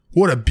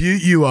What a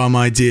beaut you are,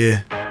 my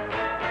dear.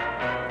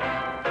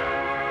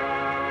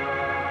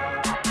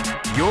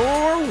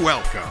 You're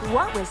welcome.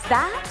 What was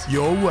that?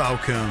 You're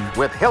welcome.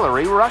 With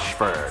Hillary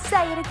Rushford.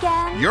 Say it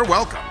again. You're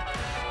welcome.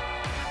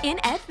 In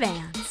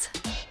advance.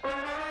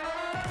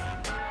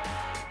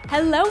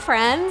 Hello,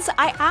 friends.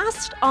 I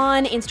asked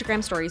on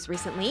Instagram stories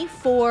recently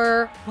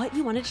for what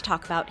you wanted to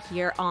talk about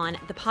here on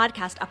the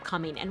podcast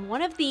upcoming. And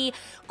one of the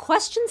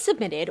questions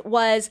submitted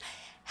was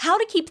how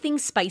to keep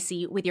things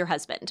spicy with your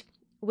husband,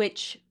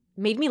 which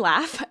made me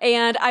laugh.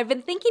 And I've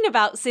been thinking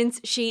about since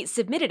she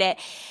submitted it.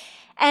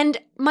 And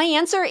my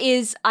answer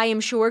is, I am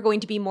sure, going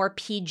to be more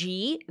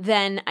PG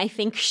than I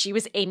think she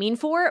was aiming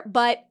for,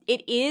 but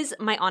it is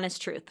my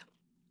honest truth.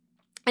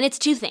 And it's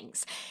two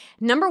things.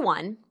 Number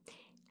one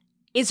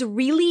is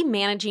really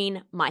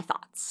managing my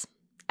thoughts.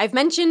 I've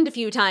mentioned a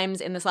few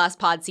times in this last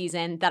pod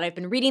season that I've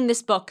been reading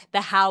this book,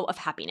 The How of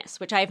Happiness,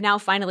 which I have now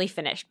finally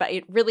finished, but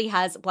it really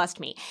has blessed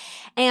me.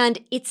 And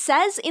it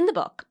says in the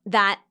book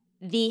that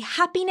the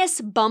happiness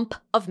bump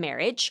of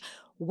marriage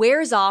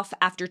wears off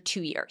after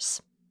 2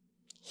 years.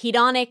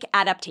 Hedonic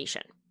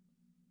adaptation.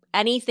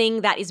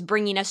 Anything that is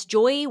bringing us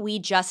joy, we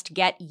just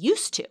get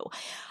used to,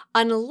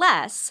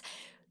 unless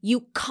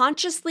you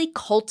consciously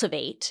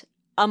cultivate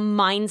a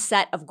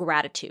mindset of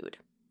gratitude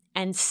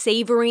and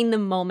savoring the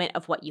moment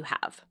of what you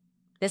have.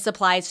 This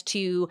applies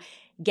to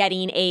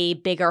getting a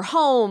bigger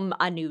home,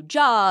 a new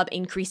job,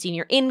 increasing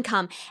your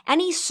income,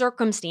 any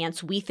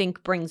circumstance we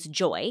think brings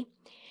joy.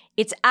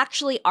 It's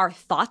actually our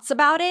thoughts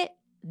about it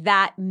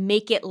that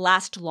make it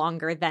last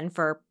longer than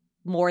for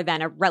more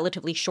than a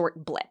relatively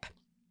short blip.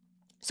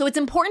 So it's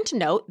important to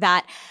note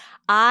that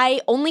I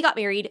only got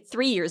married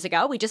 3 years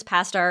ago. We just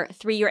passed our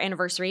 3-year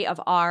anniversary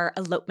of our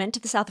elopement to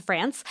the south of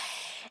France.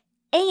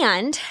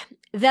 And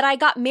that I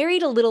got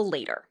married a little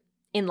later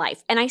in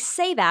life. And I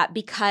say that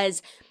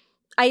because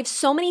I have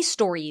so many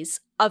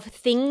stories of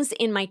things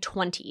in my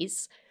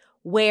 20s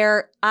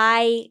where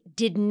I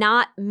did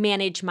not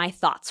manage my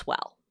thoughts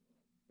well.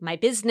 My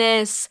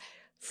business,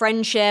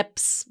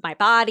 friendships, my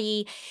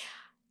body.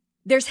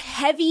 There's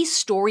heavy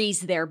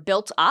stories there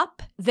built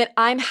up that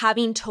I'm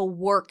having to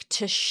work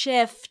to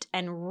shift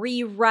and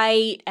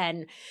rewrite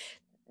and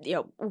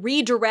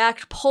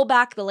redirect, pull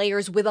back the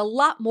layers with a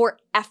lot more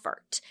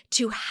effort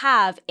to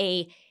have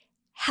a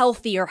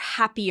healthier,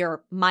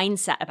 happier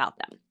mindset about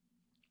them.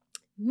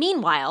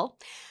 Meanwhile,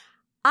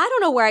 I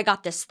don't know where I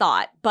got this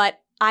thought,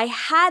 but I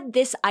had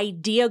this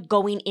idea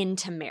going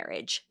into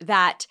marriage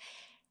that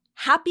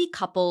happy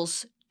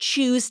couples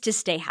choose to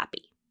stay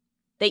happy,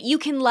 that you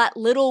can let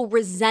little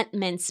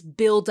resentments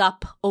build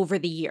up over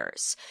the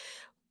years.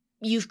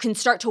 You can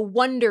start to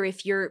wonder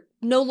if you're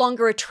no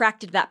longer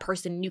attracted to that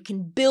person. You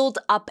can build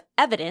up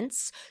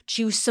evidence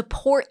to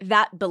support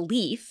that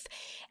belief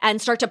and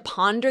start to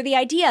ponder the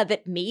idea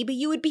that maybe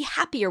you would be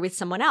happier with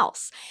someone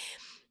else.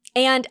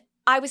 And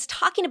I was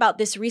talking about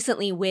this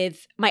recently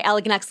with my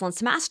Elegant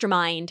Excellence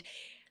Mastermind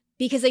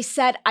because I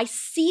said, I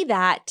see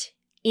that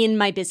in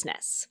my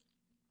business,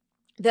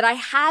 that I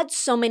had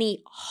so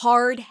many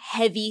hard,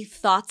 heavy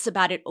thoughts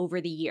about it over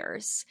the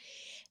years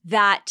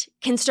that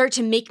can start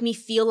to make me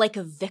feel like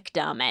a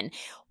victim and,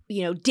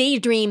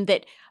 daydream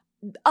that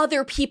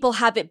other people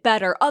have it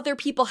better. Other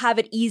people have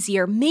it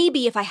easier.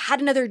 Maybe if I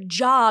had another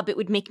job, it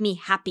would make me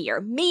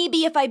happier.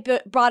 Maybe if I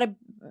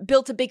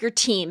built a bigger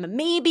team.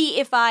 Maybe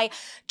if I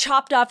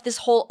chopped off this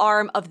whole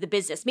arm of the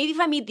business. Maybe if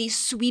I made these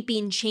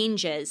sweeping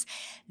changes,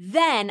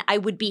 then I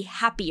would be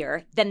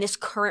happier than this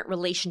current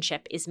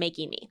relationship is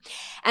making me.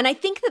 And I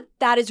think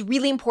that is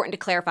really important to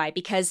clarify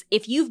because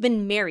if you've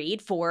been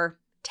married for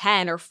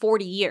 10 or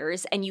 40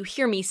 years and you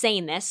hear me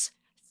saying this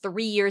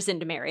 3 years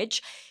into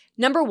marriage,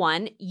 number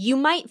one, you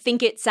might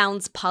think it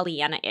sounds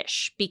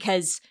Pollyanna-ish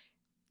because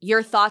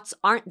your thoughts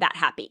aren't that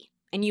happy.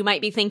 And you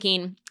might be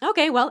thinking,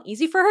 okay, well,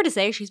 easy for her to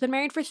say. She's been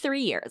married for 3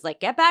 years.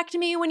 Like, get back to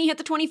me when you hit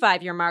the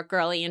 25-year mark,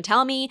 girlie, and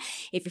tell me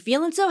if you're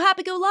feeling so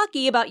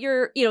happy-go-lucky about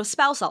your,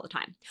 spouse all the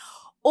time.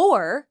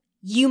 Or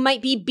you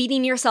might be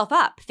beating yourself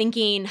up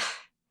thinking,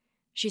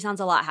 she sounds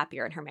a lot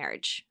happier in her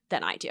marriage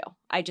than I do.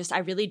 I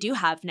really do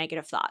have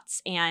negative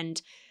thoughts. And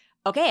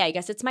okay, I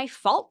guess it's my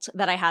fault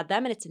that I had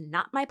them and it's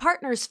not my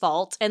partner's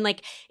fault. And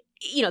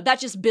that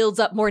just builds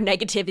up more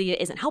negativity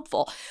that isn't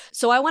helpful.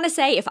 So I want to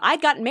say if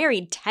I'd gotten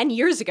married 10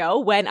 years ago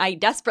when I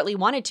desperately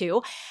wanted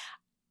to,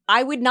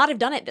 I would not have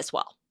done it this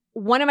well.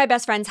 One of my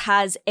best friends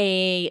has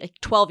a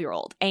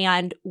 12-year-old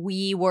and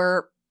we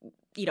were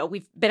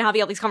we've been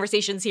having all these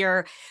conversations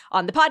here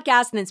on the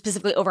podcast and then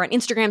specifically over on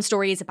Instagram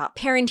stories about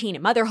parenting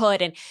and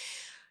motherhood. And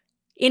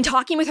in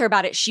talking with her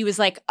about it, she was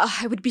like,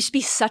 I would be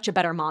such a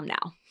better mom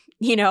now.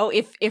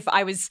 If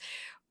I was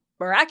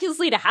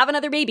miraculously to have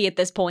another baby at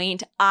this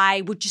point,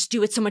 I would just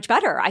do it so much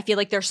better. I feel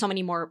like there's so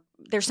many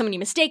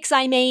mistakes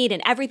I made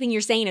and everything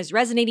you're saying is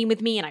resonating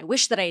with me. And I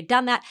wish that I had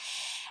done that.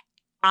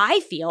 I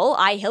feel,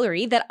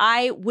 Hillary, that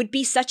I would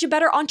be such a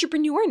better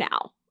entrepreneur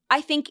now. I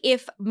think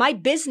if my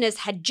business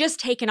had just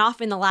taken off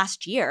in the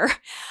last year,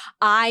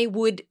 I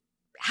would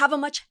have a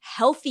much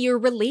healthier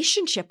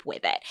relationship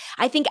with it.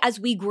 I think as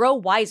we grow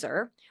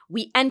wiser,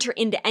 we enter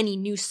into any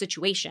new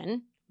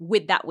situation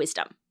with that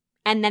wisdom.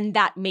 And then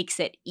that makes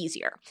it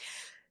easier.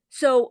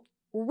 So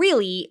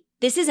really,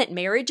 this isn't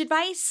marriage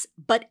advice,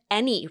 but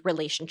any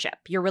relationship.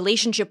 Your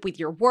relationship with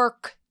your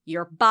work,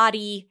 your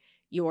body,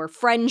 your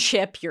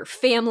friendship, your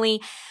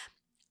family.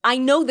 I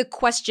know the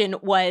question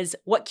was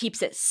what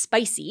keeps it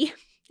spicy,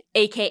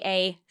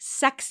 aka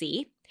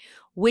sexy,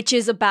 which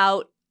is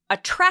about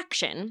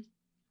attraction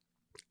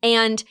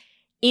and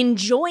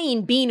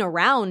enjoying being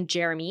around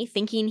Jeremy,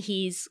 thinking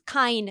he's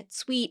kind,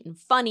 sweet, and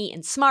funny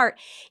and smart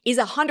is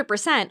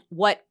 100%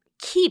 what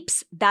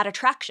keeps that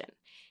attraction.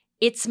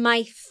 It's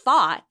my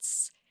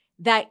thoughts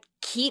that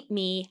keep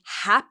me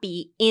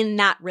happy in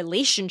that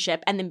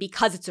relationship. And then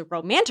because it's a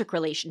romantic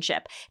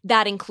relationship,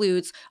 that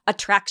includes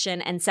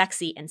attraction and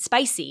sexy and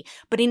spicy.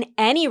 But in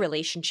any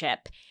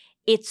relationship,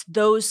 it's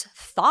those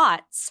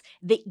thoughts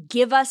that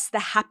give us the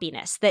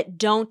happiness, that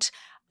don't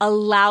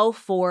allow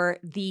for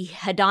the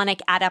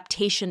hedonic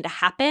adaptation to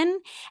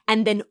happen.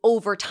 And then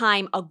over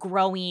time, a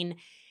growing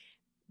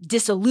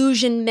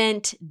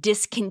disillusionment,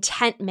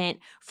 discontentment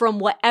from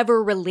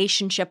whatever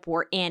relationship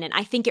we're in. And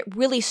I think it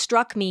really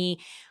struck me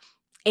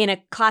in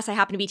a class I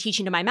happened to be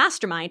teaching to my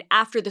mastermind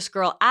after this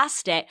girl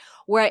asked it,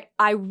 where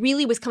I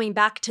really was coming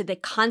back to the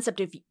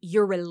concept of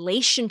your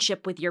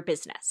relationship with your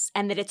business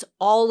and that it's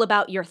all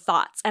about your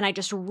thoughts. And I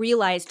just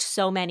realized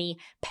so many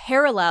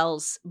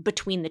parallels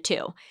between the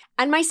two.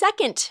 And my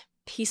second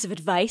piece of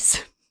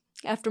advice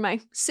after my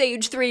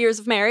sage 3 years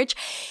of marriage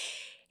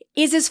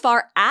is as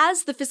far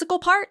as the physical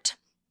part,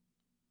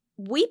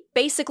 we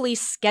basically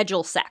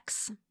schedule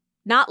sex.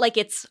 Not like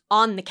it's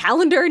on the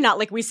calendar, not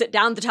like we sit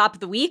down at the top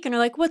of the week and are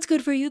like, what's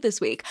good for you this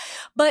week?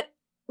 But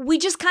we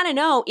just kind of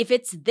know if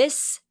it's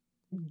this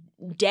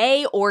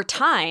day or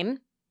time,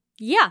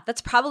 yeah,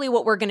 that's probably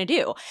what we're going to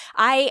do.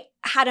 I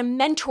had a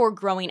mentor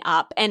growing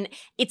up, and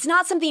it's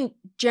not something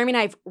Jeremy and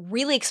I have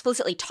really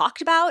explicitly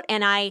talked about,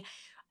 and I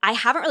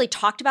haven't really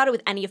talked about it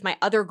with any of my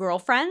other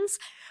girlfriends,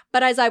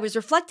 but as I was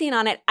reflecting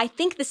on it, I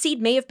think the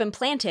seed may have been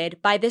planted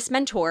by this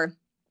mentor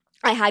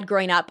I had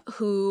growing up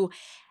who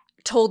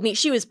told me,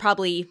 she was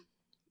probably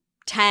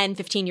 10,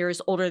 15 years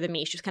older than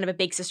me. She was kind of a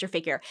big sister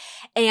figure.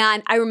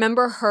 And I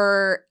remember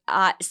her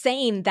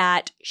saying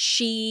that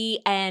she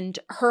and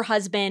her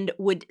husband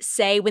would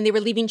say when they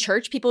were leaving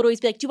church, people would always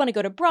be like, do you want to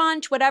go to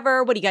brunch,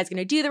 whatever? What are you guys going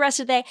to do the rest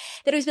of the day?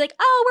 They'd always be like,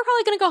 oh, we're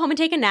probably going to go home and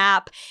take a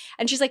nap.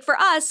 And she's like, for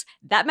us,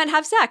 that meant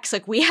have sex.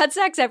 Like we had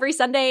sex every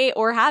Sunday,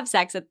 or have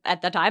sex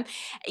at that time,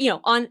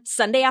 on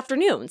Sunday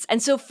afternoons.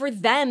 And so for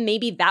them,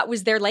 maybe that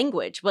was their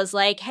language, was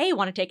like, hey,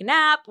 want to take a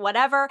nap,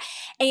 whatever.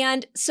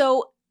 And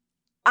so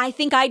I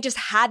think I just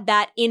had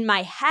that in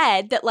my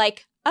head that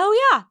like,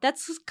 oh yeah,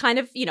 that's kind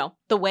of,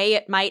 the way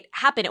it might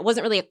happen. It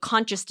wasn't really a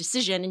conscious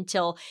decision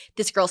until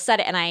this girl said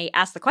it and I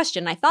asked the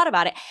question and I thought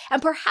about it.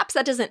 And perhaps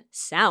that doesn't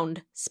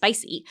sound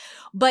spicy,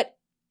 but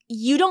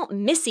you don't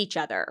miss each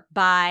other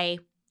by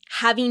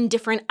having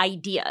different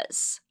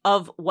ideas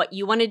of what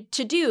you wanted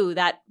to do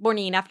that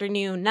morning,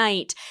 afternoon,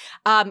 night.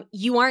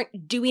 You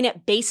aren't doing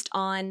it based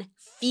on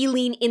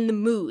feeling in the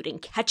mood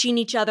and catching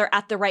each other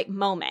at the right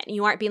moment.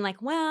 You aren't being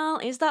like, well,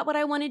 is that what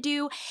I want to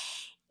do?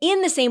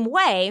 In the same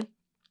way,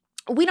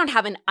 we don't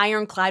have an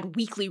ironclad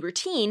weekly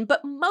routine,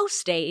 but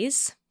most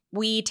days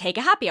we take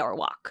a happy hour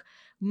walk.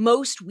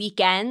 Most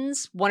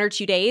weekends, 1 or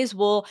 2 days,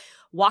 we'll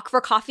walk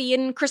for coffee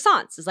and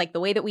croissants is like the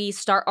way that we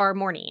start our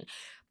morning.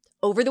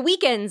 Over the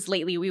weekends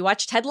lately, we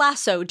watch Ted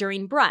Lasso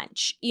during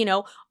brunch.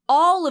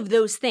 All of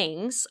those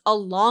things,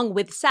 along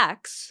with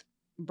sex,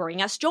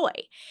 bring us joy.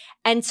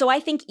 And so I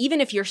think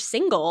even if you're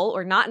single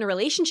or not in a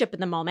relationship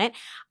in the moment,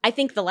 I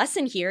think the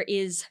lesson here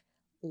is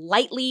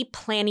lightly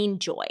planning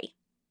joy.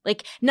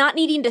 Like not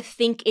needing to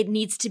think it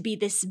needs to be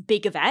this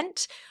big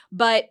event,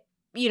 but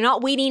you're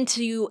not waiting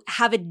to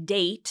have a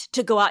date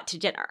to go out to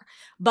dinner.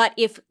 But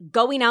if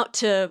going out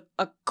to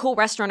a cool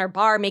restaurant or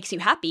bar makes you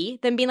happy,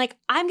 then being like,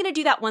 I'm going to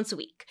do that once a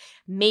week.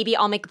 Maybe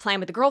I'll make a plan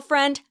with a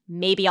girlfriend.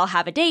 Maybe I'll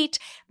have a date.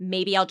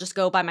 Maybe I'll just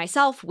go by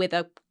myself with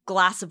a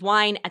glass of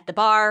wine at the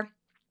bar,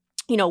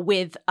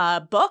 with a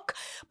book.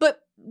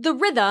 But the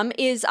rhythm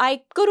is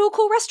I go to a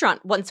cool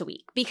restaurant once a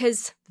week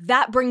because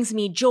that brings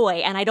me joy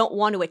and I don't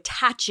want to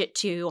attach it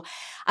to,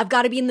 I've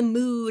got to be in the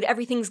mood.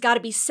 Everything's got to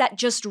be set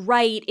just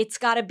right. It's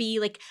got to be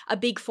like a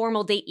big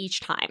formal date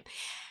each time.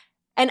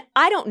 And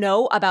I don't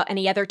know about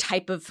any other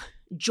type of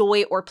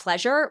joy or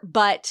pleasure,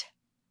 but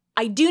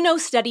I do know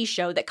studies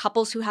show that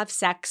couples who have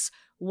sex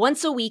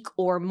once a week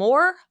or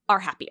more are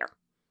happier.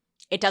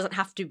 It doesn't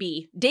have to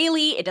be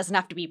daily. It doesn't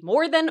have to be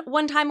more than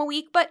one time a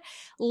week, but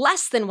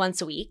less than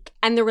once a week,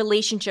 and the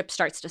relationship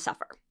starts to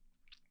suffer.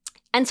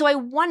 And so I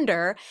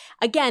wonder,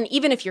 again,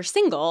 even if you're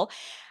single,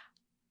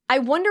 I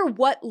wonder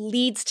what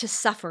leads to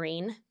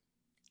suffering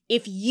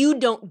if you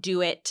don't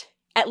do it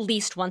at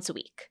least once a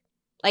week.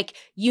 Like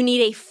you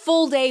need a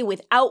full day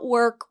without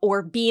work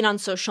or being on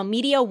social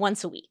media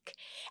once a week.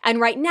 And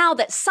right now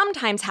that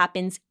sometimes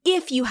happens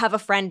if you have a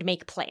friend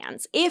make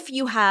plans, if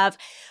you have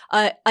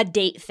a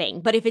date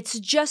thing. But if it's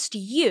just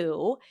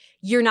you,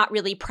 you're not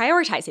really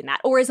prioritizing that.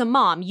 Or as a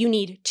mom, you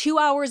need 2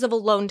 hours of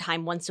alone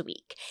time once a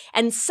week.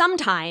 And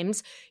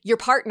sometimes your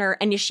partner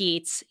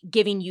initiates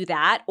giving you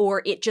that,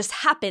 or it just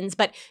happens,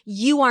 but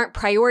you aren't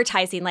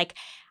prioritizing like,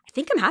 I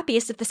think I'm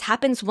happiest if this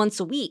happens once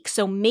a week.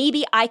 So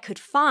maybe I could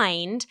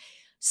find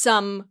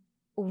some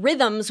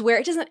rhythms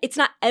where it's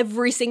not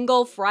every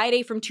single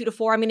Friday from 2 to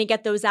 4, I'm going to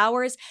get those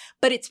hours,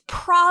 but it's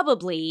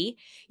probably,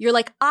 you're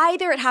like,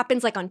 either it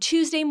happens like on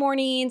Tuesday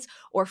mornings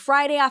or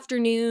Friday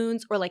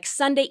afternoons or like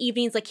Sunday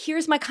evenings. Like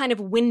here's my kind of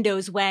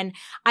windows when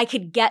I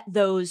could get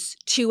those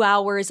 2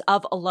 hours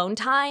of alone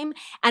time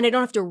and I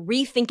don't have to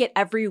rethink it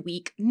every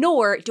week,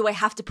 nor do I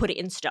have to put it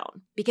in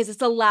stone because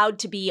it's allowed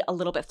to be a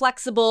little bit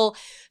flexible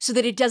so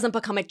that it doesn't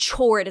become a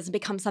chore. It doesn't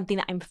become something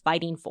that I'm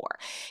fighting for.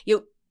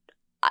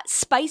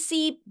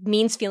 Spicy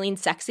means feeling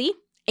sexy.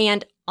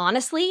 And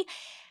honestly,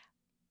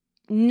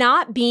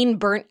 not being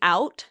burnt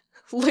out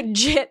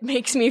legit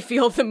makes me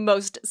feel the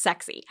most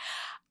sexy.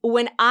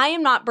 When I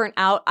am not burnt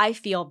out, I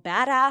feel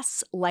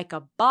badass, like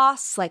a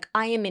boss, like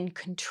I am in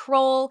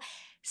control,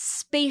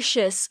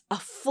 spacious,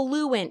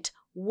 affluent,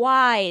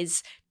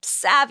 wise,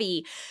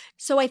 savvy.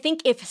 So I think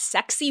if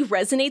sexy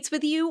resonates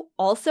with you,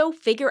 also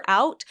figure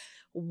out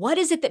what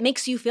is it that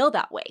makes you feel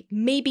that way?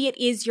 Maybe it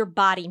is your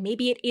body.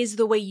 Maybe it is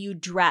the way you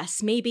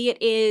dress. Maybe it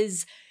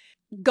is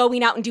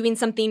going out and doing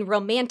something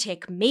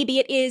romantic. Maybe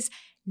it is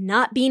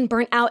not being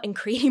burnt out and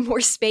creating more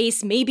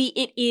space. Maybe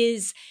it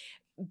is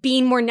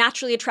being more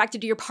naturally attracted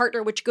to your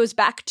partner, which goes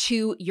back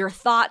to your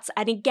thoughts.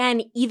 And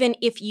again, even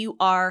if you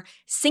are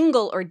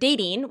single or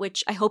dating,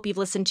 which I hope you've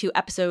listened to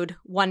episode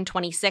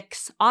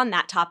 126 on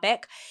that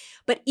topic,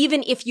 but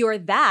even if you're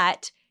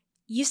that,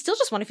 you still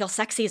just want to feel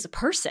sexy as a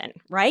person,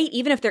 right?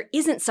 Even if there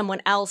isn't someone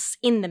else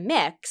in the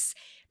mix,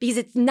 because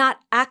it's not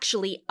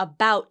actually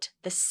about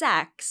the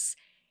sex.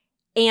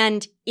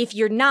 And if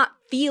you're not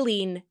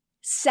feeling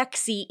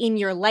sexy in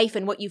your life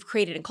and what you've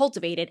created and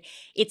cultivated,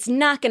 it's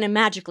not going to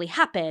magically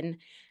happen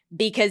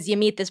because you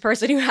meet this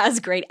person who has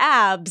great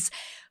abs.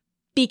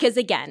 Because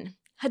again,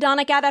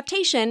 hedonic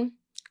adaptation,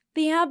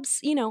 the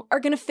abs,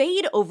 are going to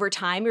fade over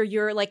time or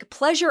your like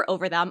pleasure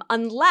over them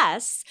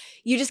unless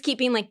you just keep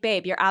being like,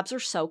 babe, your abs are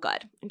so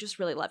good. I just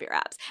really love your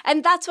abs.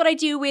 And that's what I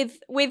do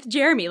with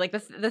Jeremy, like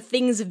the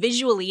things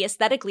visually,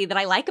 aesthetically that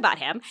I like about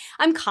him.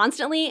 I'm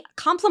constantly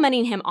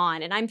complimenting him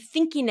on and I'm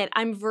thinking it,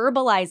 I'm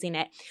verbalizing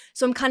it.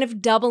 So I'm kind of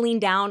doubling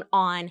down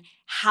on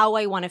how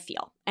I want to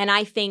feel. And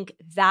I think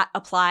that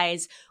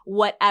applies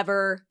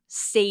whatever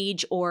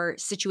stage or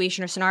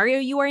situation or scenario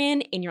you are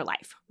in your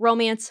life.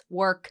 Romance,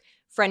 work,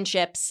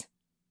 friendships,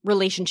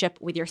 relationship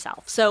with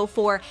yourself. So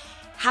for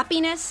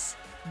happiness,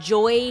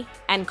 joy,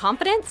 and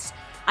confidence,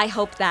 I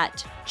hope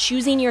that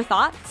choosing your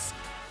thoughts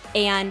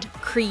and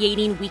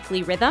creating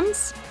weekly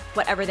rhythms,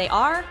 whatever they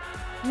are,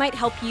 might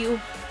help you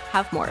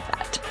have more of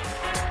that.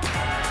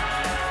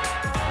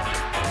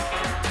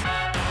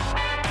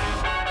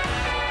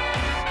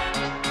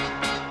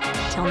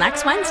 Till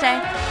next Wednesday.